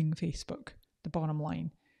leaving Facebook, the bottom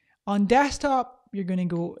line. On desktop, you're going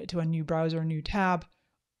to go to a new browser, a new tab.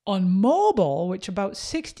 On mobile, which about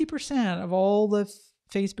 60% of all the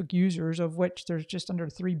Facebook users, of which there's just under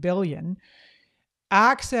 3 billion,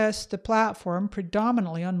 access the platform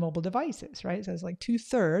predominantly on mobile devices, right? So it's like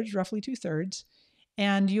roughly two thirds.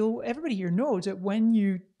 And everybody here knows that when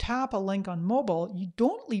you tap a link on mobile, you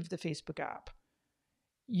don't leave the Facebook app.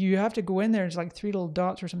 You have to go in there. It's like 3 little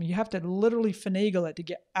dots or something. You have to literally finagle it to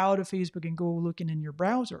get out of Facebook and go looking in your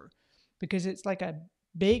browser, because it's like a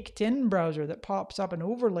baked in browser that pops up and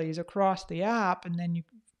overlays across the app. And then you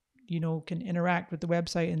can interact with the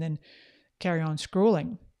website and then carry on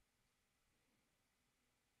scrolling.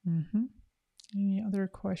 Any other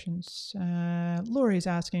questions? Lori's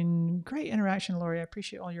asking, great interaction, Lori. I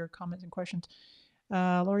appreciate all your comments and questions.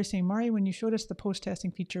 Lori's saying, Mari, when you showed us the post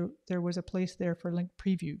testing feature, there was a place there for link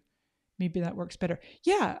preview. Maybe that works better.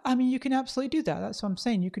 Yeah, I mean, you can absolutely do that. That's what I'm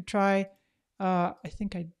saying. You could try, I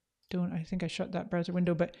think I shut that browser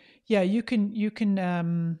window, but yeah, you can,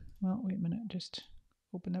 well, wait a minute, just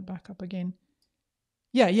open that back up again.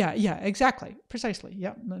 Yeah, exactly. Precisely.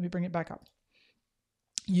 Yeah, let me bring it back up.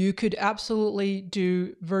 You could absolutely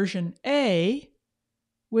do version A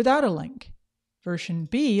without a link. Version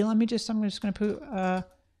B, I'm just going to put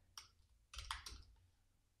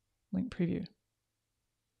link preview.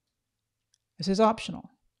 This is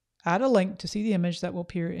optional. Add a link to see the image that will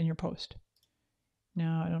appear in your post.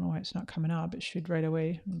 Now, I don't know why it's not coming up. It should right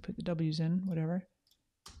away. I'm going to put the W's in, whatever.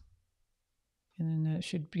 And then it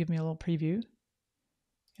should give me a little preview.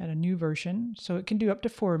 Add a new version. So it can do up to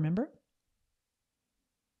 4, remember?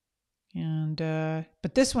 And,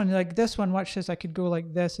 but this one, watch this. I could go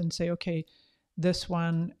like this and say, okay, this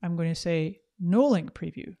one, I'm going to say no link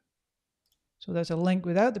preview. So there's a link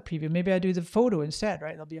without the preview. Maybe I do the photo instead,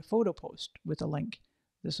 right? There'll be a photo post with a link.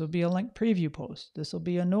 This will be a link preview post. This will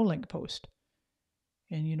be a no link post.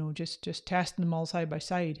 And, just testing them all side by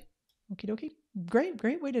side. Okie dokie.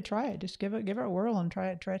 Great way to try it. Just give it a whirl and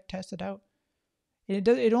try to test it out.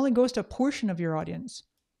 It only goes to a portion of your audience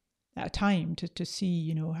at a time to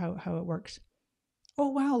see, how it works. Oh,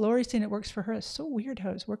 wow. Lori's saying it works for her. It's so weird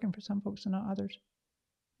how it's working for some folks and not others.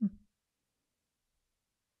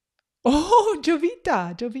 Oh,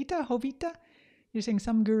 Jovita. You're saying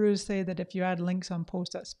some gurus say that if you add links on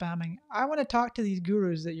posts, that's spamming. I want to talk to these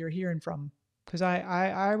gurus that you're hearing from, because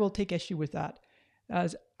I will take issue with that. That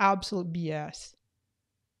is absolute BS.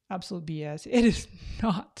 Absolute BS. It is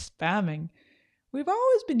not spamming. We've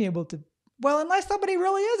always been able to, well, unless somebody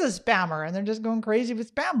really is a spammer and they're just going crazy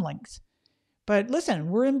with spam links. But listen,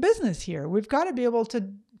 we're in business here. We've got to be able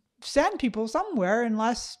to send people somewhere,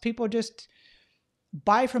 unless people just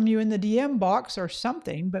buy from you in the DM box or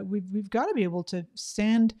something, but we've got to be able to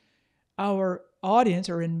send our audience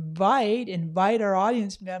or invite our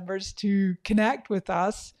audience members to connect with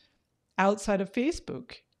us outside of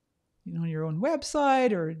Facebook, your own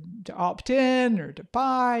website, or to opt in or to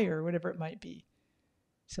buy or whatever it might be.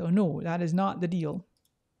 So no, that is not the deal.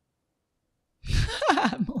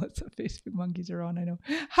 Melissa, Facebook monkeys are on, I know.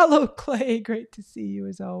 Hello, Clay. Great to see you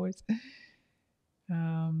as always.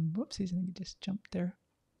 Whoopsies, I think you just jumped there.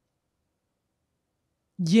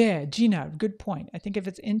 Yeah, Gina, good point. I think if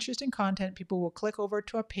it's interesting content, people will click over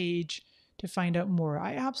to a page to find out more.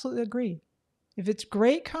 I absolutely agree. If it's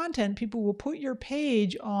great content, people will put your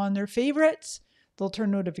page on their favorites. They'll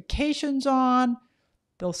turn notifications on.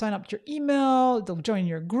 They'll sign up to your email. They'll join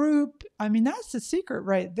your group. I mean, that's the secret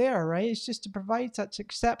right there, right? It's just to provide such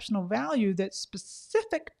exceptional value that's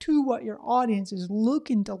specific to what your audience is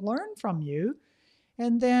looking to learn from you.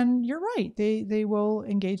 And then you're right. They will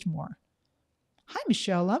engage more. Hi,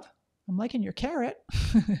 Michelle, love. I'm liking your carrot.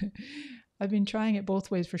 I've been trying it both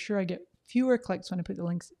ways for sure. I get fewer clicks when I put the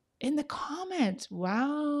links in the comments.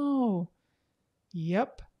 Wow.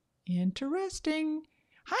 Yep. Interesting.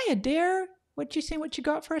 Hi, Adair. What you saying? What you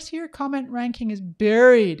got for us here? Comment ranking is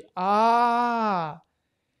buried. Ah,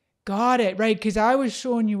 got it. Right. Because I was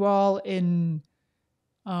showing you all in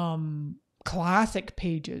classic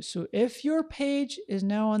pages. So if your page is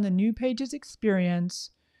now on the new pages experience,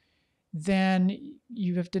 then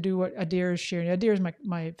you have to do what Adair is sharing. Adair is my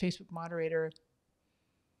Facebook moderator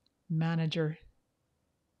manager.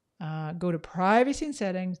 Go to privacy and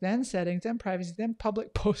settings, then privacy, then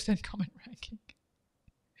public post, and comment ranking.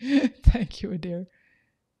 Thank you, Adair.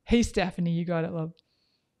 Hey, Stephanie, you got it, love.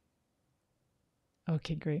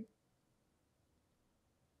 Okay, great.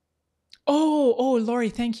 Oh, Lori,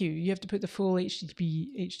 thank you. You have to put the full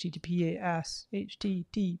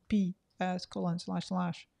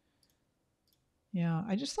https:// Yeah,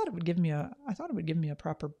 I just thought it would give me a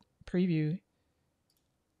proper preview.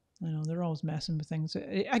 I know they're always messing with things.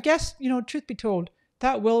 I guess, truth be told,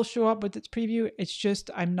 that will show up with its preview. It's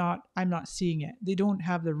just I'm not seeing it. They don't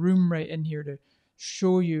have the room right in here to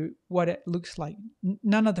show you what it looks like.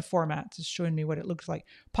 None of the formats is showing me what it looks like.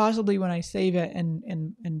 Possibly when I save it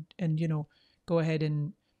and go ahead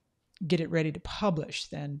and get it ready to publish,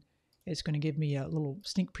 then it's going to give me a little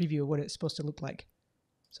sneak preview of what it's supposed to look like.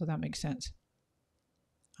 So that makes sense.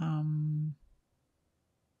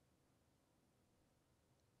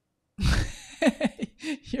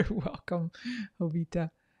 You're welcome,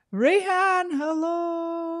 Jovita. Rehan,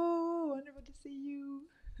 hello. Wonderful to see you.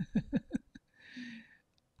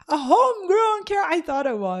 A homegrown carrot. I thought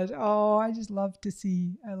it was. Oh, I love to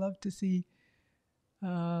see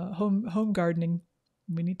home gardening.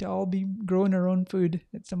 We need to all be growing our own food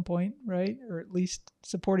at some point, right? Or at least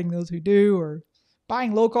supporting those who do, or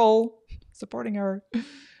buying local, supporting our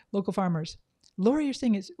local farmers. Laura, you're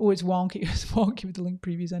saying it's wonky. It's wonky with the link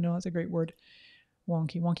previews. I know that's a great word.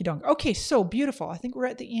 Wonky donk. Okay, so beautiful. I think we're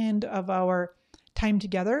at the end of our time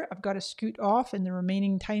together. I've got to scoot off in the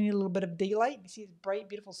remaining tiny little bit of daylight. You see this bright,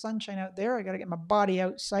 beautiful sunshine out there. I got to get my body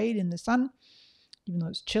outside in the sun, even though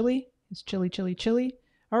it's chilly. It's chilly.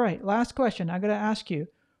 All right, last question. I got to ask you,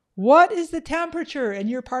 what is the temperature in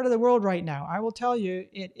your part of the world right now? I will tell you,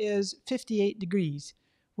 it is 58 degrees,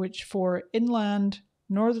 which for inland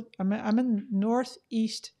I'm in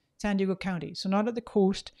northeast San Diego County, so not at the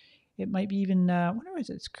coast. It might be even, whatever it is,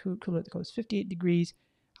 it's cool at the coast, 58 degrees.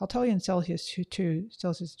 I'll tell you in Celsius too.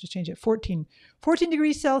 Celsius, just change it. 14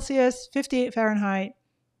 degrees Celsius, 58 Fahrenheit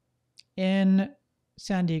in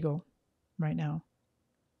San Diego right now.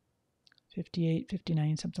 58,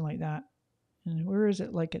 59, something like that. And where is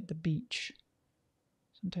it like at the beach?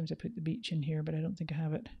 Sometimes I put the beach in here, but I don't think I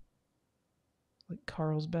have it. Like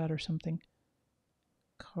Carlsbad or something.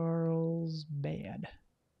 Carlsbad.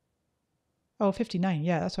 Oh, 59.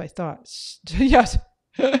 Yeah, that's what I thought. Yes.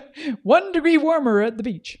 1 degree warmer at the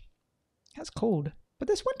beach. That's cold. But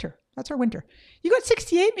this winter. That's our winter. You got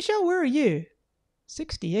 68, Michelle? Where are you?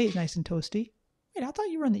 68 is nice and toasty. Wait, I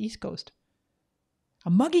thought you were on the East Coast.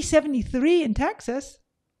 A muggy 73 in Texas.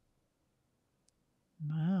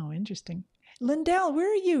 Wow, interesting. Lindell,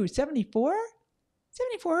 where are you? 74?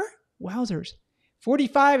 74? Wowzers.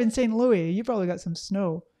 45 in St. Louis. You probably got some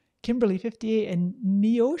snow. Kimberly, 58 in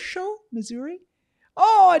Neosho, Missouri.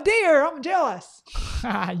 Oh, dear, I'm jealous.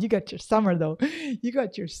 You got your summer, though. You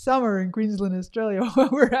got your summer in Queensland, Australia.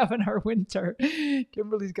 We're having our winter.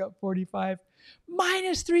 Kimberly's got 45.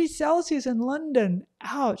 -3 Celsius in London.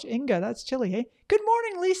 Ouch, Inga, that's chilly, eh? Good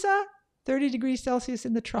morning, Lisa. 30 degrees Celsius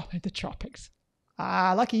in the tropics.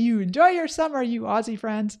 Ah, lucky you. Enjoy your summer, you Aussie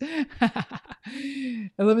friends.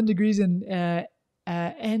 11 degrees in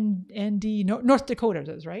North Dakota it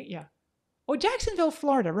is, right? Yeah. Oh, Jacksonville,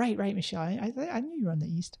 Florida. Right, Michelle. I knew you were on the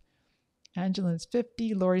east. Angela's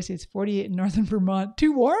 50. Lori says 48 in northern Vermont.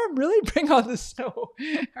 Too warm? Really? Bring on the snow.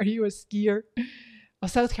 Are you a skier? Oh,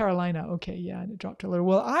 South Carolina. Okay, yeah, and it dropped a little.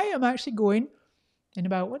 Well, I am actually going in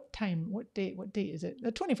about what time? What date is it?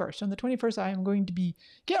 The 21st. On the 21st, I am going to be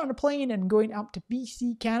getting on a plane and going up to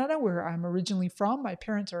BC, Canada, where I'm originally from. My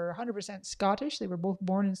parents are 100% Scottish. They were both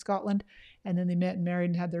born in Scotland, and then they met and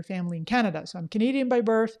married and had their family in Canada. So I'm Canadian by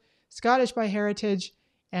birth, Scottish by heritage.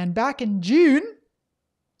 And back in June,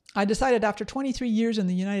 I decided after 23 years in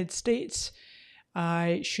the United States,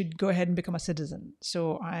 I should go ahead and become a citizen.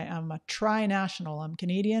 So I am a tri-national. I'm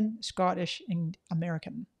Canadian, Scottish, and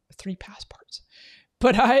American. 3 passports.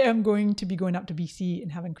 But I am going to be going up to BC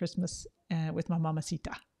and having Christmas with my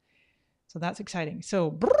mamacita. So that's exciting.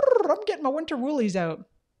 So I'm getting my winter woolies out.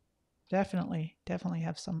 Definitely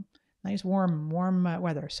have some nice warm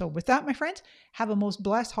weather. So with that, my friends, have a most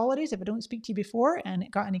blessed holidays. If I don't speak to you before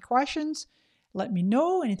and got any questions, let me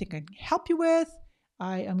know. Anything I can help you with.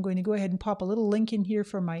 I am going to go ahead and pop a little link in here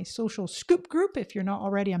for my social scoop group if you're not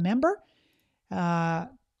already a member.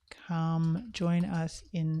 Come join us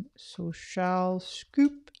in Social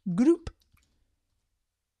Scoop Group,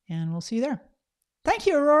 and we'll see you there. Thank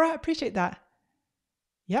you, Aurora. I appreciate that.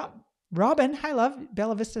 Yeah. Robin, hi, love.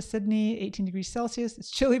 Bella Vista, Sydney, 18 degrees Celsius.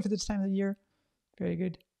 It's chilly for this time of the year. Very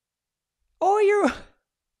good. Oh, you're...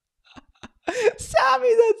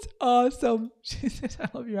 Sammy, that's awesome. She says, I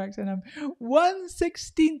love your accent. I'm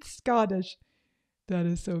 1/16 Scottish. That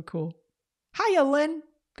is so cool. Hiya, Lynn.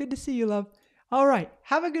 Good to see you, love. All right.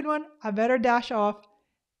 Have a good one. I better dash off.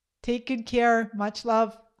 Take good care. Much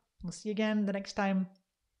love. We'll see you again the next time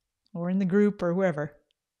or in the group or wherever.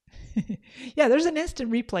 Yeah, there's an instant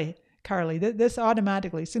replay, Carly. This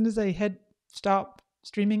automatically, as soon as I hit stop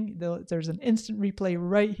streaming, there's an instant replay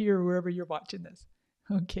right here wherever you're watching this.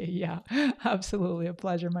 Okay, yeah, absolutely a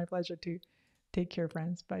pleasure. My pleasure too. Take care,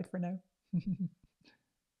 friends. Bye for now.